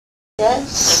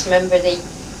Yes. I remember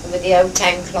with the old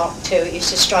 10 clock too, it used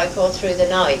to strike all through the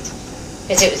night.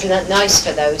 Because it was nice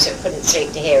for those who couldn't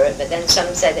sleep to hear it, but then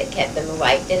some said it kept them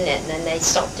awake, didn't it? And then they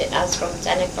stopped it as from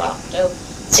 10 o'clock till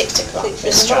 6 o'clock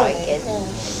for striking.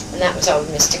 Yes. And that was old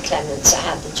Mr. Clements that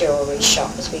had the jewellery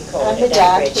shop, as we called and it, my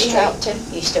dad, Bridge he Street. helped him.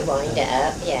 Used to wind it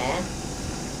up, yeah.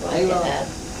 Wind it up.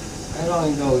 How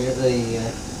long ago did the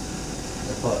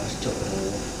potters took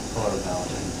the potter belt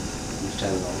and so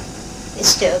long? It's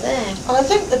still there. And I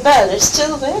think the bell is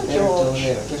still there, George.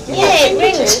 Yeah, it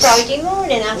rings Friday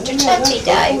morning after Tutty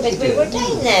Day, but we were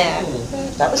down there.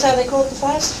 That was how they called the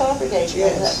fire brigade,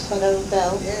 Yes. that old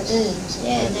bell. Yes.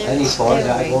 Yeah, no, Any it's potter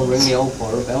still I go and ring rings. the old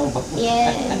potter bell.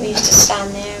 Yeah, we used to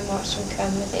stand there and watch them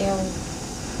come with the old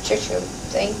churchill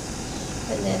thing.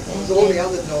 And then, With all the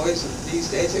other noise these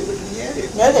days, they wouldn't hear you.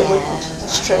 No, they wouldn't.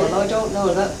 That's true. Well, I don't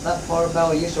know, that potter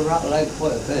bell used to rattle out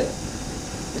quite a bit.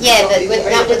 yeah, but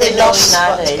not with the noise what's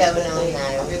nowadays, going but on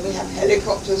now. I mean, there's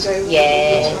helicopters over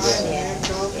Yes, all the time, yes,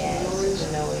 aircraft, yes, noise. the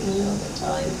noise all the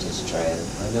time, it is true.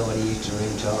 I know when he used to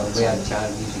ring to her, we had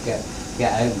time, we used to get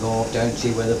out and go off down and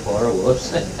see where the potter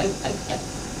was.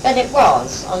 But it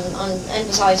was, on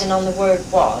emphasising on the word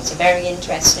was, a very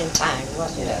interesting town,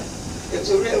 wasn't it? It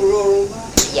was a real rural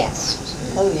market. Yes.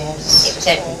 Oh, yes. It was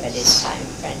everybody's town,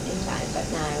 friendly town, but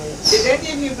now it's... Did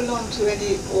any of you belong to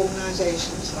any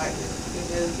organisations like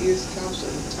the youth clubs or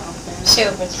the town fair?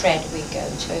 Silver Thread we go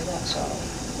to, that's all.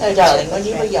 No, darling, when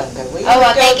you were younger, we Oh,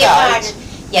 I go beg your out. pardon.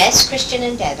 Yes, Christian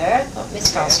Endeavour, what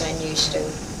Miss Gosling used to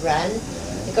run.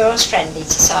 The Girls' Friendly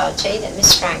Society that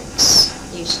Miss Franks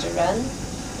used to run.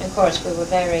 And of course we were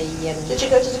very... Did you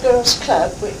go to the girls'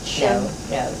 club, which... No,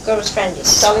 Girls' Friendly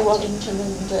Sally Society. Waddington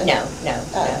and... No.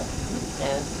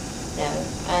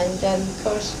 And of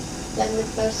course, then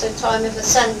most of the time of the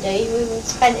Sunday we were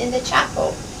spent in the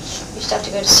chapel. We used to have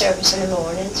to go to service in the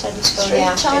morning, Sunday school in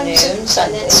the 3 times afternoon, a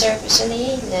Sunday. and then service in the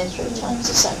evening. 3 times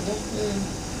a Sunday. Mm.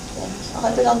 Yes.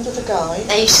 I belong to the guide.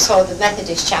 They used to call the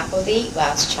Methodist chapel the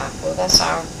Eatwell's chapel. That's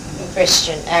our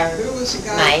Christian, our Who was the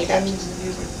guy maid. who captained the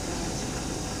New Britain?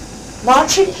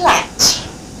 Marjorie Platt.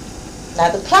 Now,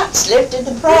 the Platts lived in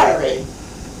the Priory.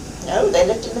 No, they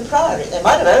lived in the Priory. They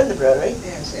might have owned the brewery,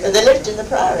 Yes, but they lived in the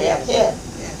Priory up here.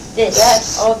 Yes. This,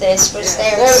 Yes. all this was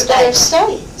their Their estate.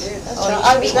 estate. Yes. That's All right. used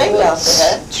I to was be named woods,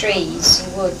 after her. trees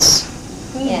and woods.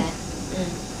 Yeah.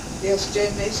 Yes,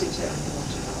 Jane Macy told me what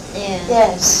about it. Yeah.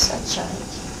 Yes, that's right.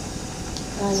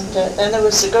 And then there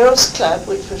was the girls' club,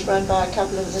 which was run by a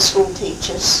couple of the school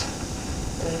teachers.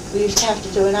 We used to have to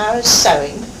do an hour's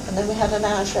sewing, and then we had an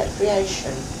hour's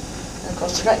recreation. And of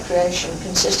course the recreation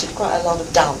consisted quite a lot of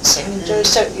dancing, and Joe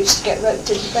Soap used to get roped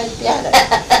in to play the piano.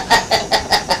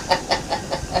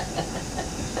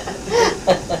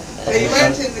 So you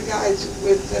weren't in the guides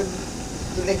with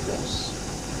the Nichols?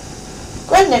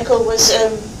 Gwen Nichol was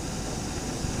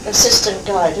assistant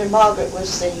guide, and Margaret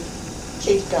was the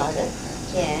chief guider.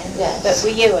 Yeah. Yes. But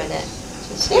were you in it?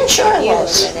 Yeah, sure I You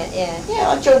was. were in it, yeah. Yeah,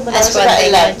 I joined when That's I was one about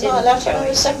thing I 11. I left when I didn't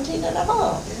was 17 and a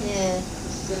half. Yeah.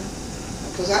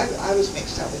 Because I was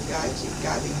mixed up with guiding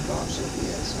in Berkshire for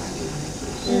years, so I knew the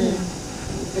Nichols.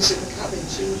 Mrs. McCubbin,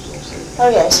 she was also... Oh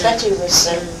yes, Betty was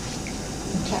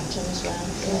captain as well.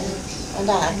 Yeah. And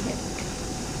Anne.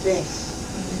 Yes.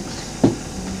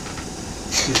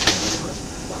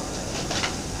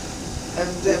 And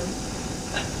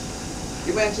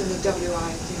you went in the WI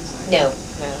and things like No,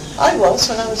 that? no. I was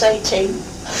when I was 18.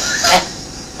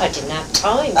 I didn't have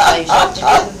time. I used to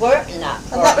have to do work and that.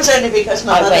 And that was only because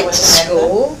my I mother went to was a member.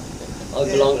 school. I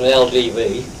belong to the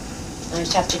LDV. I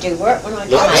used to have to do work when I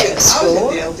Look, got I out of was school.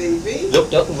 in the LDV.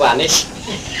 Looked up and vanished.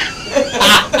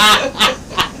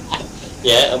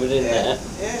 Yeah, I was in there.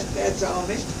 Yeah, Dad's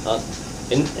army.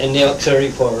 In the auxiliary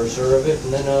forest of it,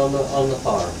 and then on the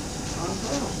farm.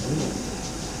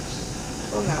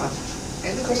 Well now,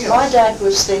 Because anything my else? dad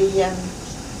was he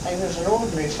was an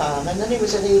ordinary farmer, and then he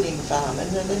was a leading farmer,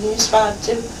 and then he aspired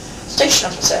to station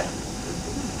officer.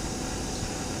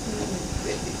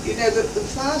 You know, the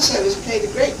fire service played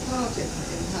a great part in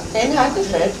In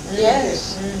Hungerford,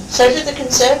 yes. So did the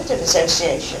Conservative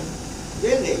Association.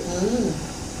 Really?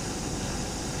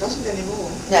 Doesn't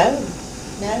anymore. No,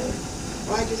 no,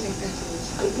 Why do you think that is?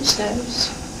 goodness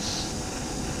knows.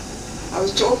 I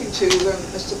was talking to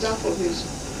Mr. Duffel, who's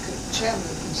chairman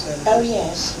of Conservatives. Oh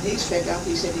yes. And he's fed up.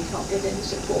 He said he can't get any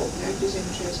support. Nobody's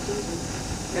interested. And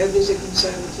nobody's a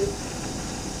Conservative.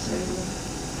 So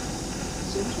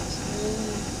it's interesting.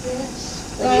 Yes.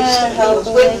 We Well, used to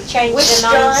hold they've changed whisk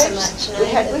their minds so drives. much now, We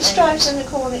had don't whisk they? drives in the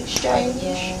Corn Exchange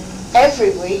Yeah.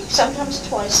 every week, sometimes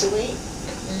twice a week.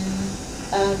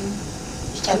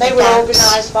 Used to And have they the were dance.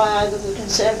 organised by either the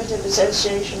Conservative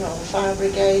Association or the Fire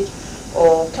Brigade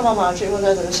Or, come on Marjorie, what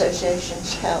other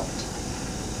associations helped?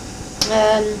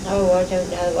 Oh, I don't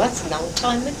know. That's a long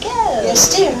time ago. Yes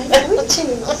dear, I know it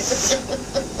is.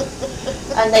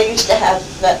 And they used to have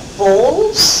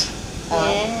balls,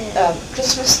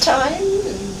 Christmas time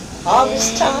and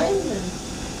harvest time. And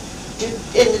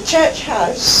in the church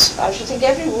house, I should think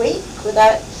every week,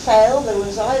 without fail, there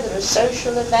was either a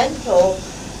social event or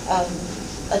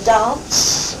a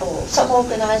dance or some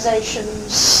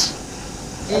organisation's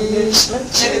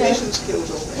amusement. Television's killed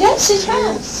all that. Yes, it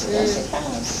has. Yes, it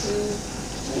has.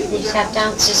 They used to have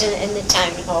dances in the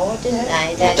town hall, didn't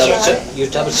they?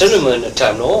 You'd have a cinema in the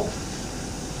town hall.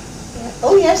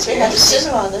 Oh yes, we had a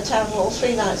cinema in the town hall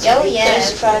 3 nights a Oh week, yeah,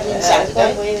 Thursday, Friday and when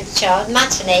Saturday. we were a child.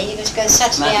 Matinee, it was going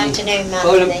Saturday afternoon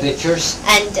Full of matinee. pictures.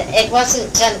 And it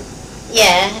wasn't,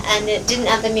 and it didn't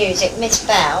have the music. Miss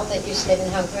Bell, that used to live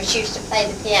in Hungary, she used to play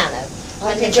the piano.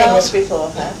 Ivy Giles before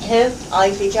her. Who?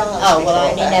 Ivy Giles Oh, before well,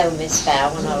 I only her. know Miss Bell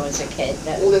when I was a kid.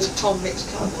 But All those Tom Mix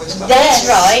cowboy stuff. that's Yes.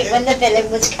 right, when the villain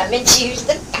was coming, she used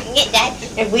to bang it down.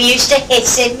 And we used to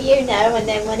hiss him, you know, and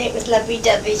then when it was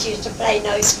lovey-dovey, she used to play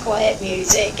nice, quiet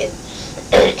music. And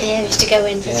yeah, used to go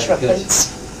in for threepence.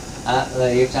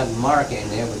 They used to have a market in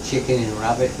there with chicken and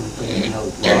rabbit and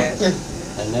those Yes.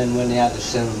 And then when they had the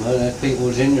cinema, the people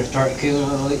was in there started queuing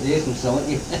like this and so on.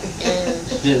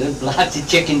 The blasted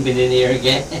chicken been in here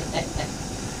again.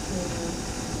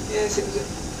 Yes, it was a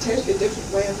totally different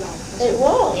way of life. It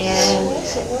was. Yeah.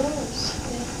 Yes, it was.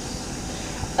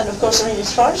 Yes. And of course, I mean,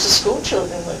 as far as the school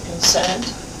children were concerned,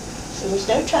 there was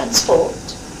no transport.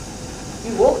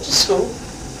 You walked to school.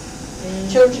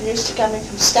 Children used to come in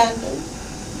from Stanley,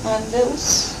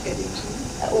 Anvils. Eddington.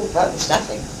 Oh, that was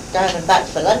nothing. Down and back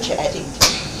for lunch at Eddington.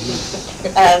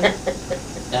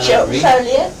 Chilton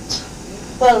Folliot.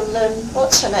 Well,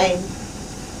 what's her name?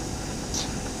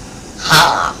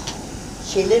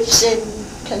 She lives in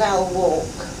Canal Walk.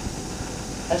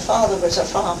 Her father was a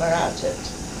farmer out at,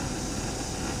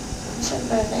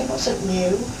 her name wasn't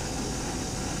New.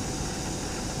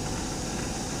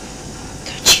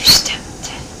 Got you stumped.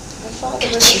 Her father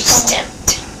Got was you a farmer.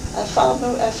 stumped.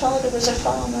 Her father was a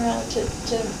farmer out at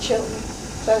Chilton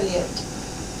Folliot.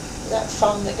 That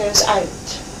farm that goes out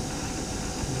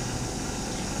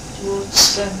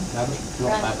towards Not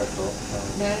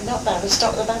Baberthorpe. no, not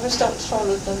Baverstock. The Baverstocks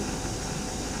followed them.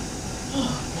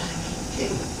 Oh,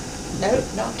 blimey. No,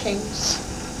 not Kings.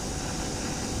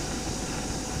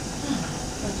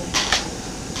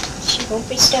 She won't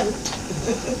be stumped.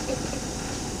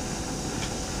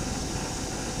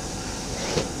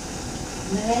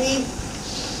 Nay.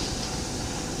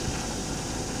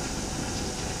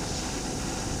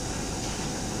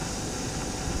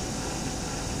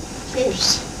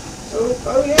 Pierce.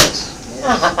 Oh yes.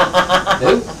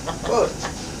 Who? Well,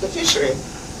 the fishery.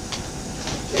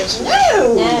 Yes.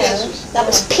 No! Yes. That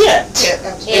was Piert. Yeah,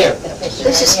 that was Here, it. the fisherman,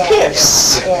 This is yeah.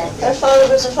 Pierce. Yeah. Her father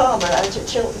was a farmer out at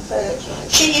Chilton Folliot. That's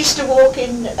right. She used to walk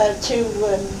in to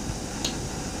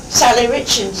Sally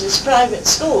Richards's private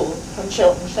school from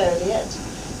Chilton Folliot.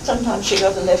 Sometimes she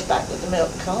got a lift back with the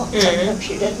milk cart, sometimes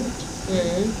she didn't.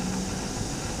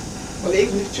 Well,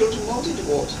 even if children wanted to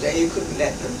walk today, you couldn't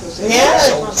let them because they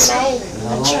Yeah, were not sold. safe. No.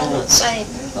 That's right, not safe.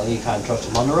 Well, you can't trust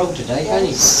them on the road today, can you?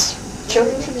 Yes.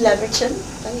 Children from Leverton,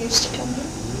 they used to come in.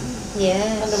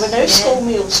 Yes. And there were no school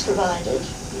meals provided.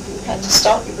 You had to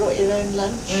stop, you brought your own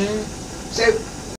lunch. So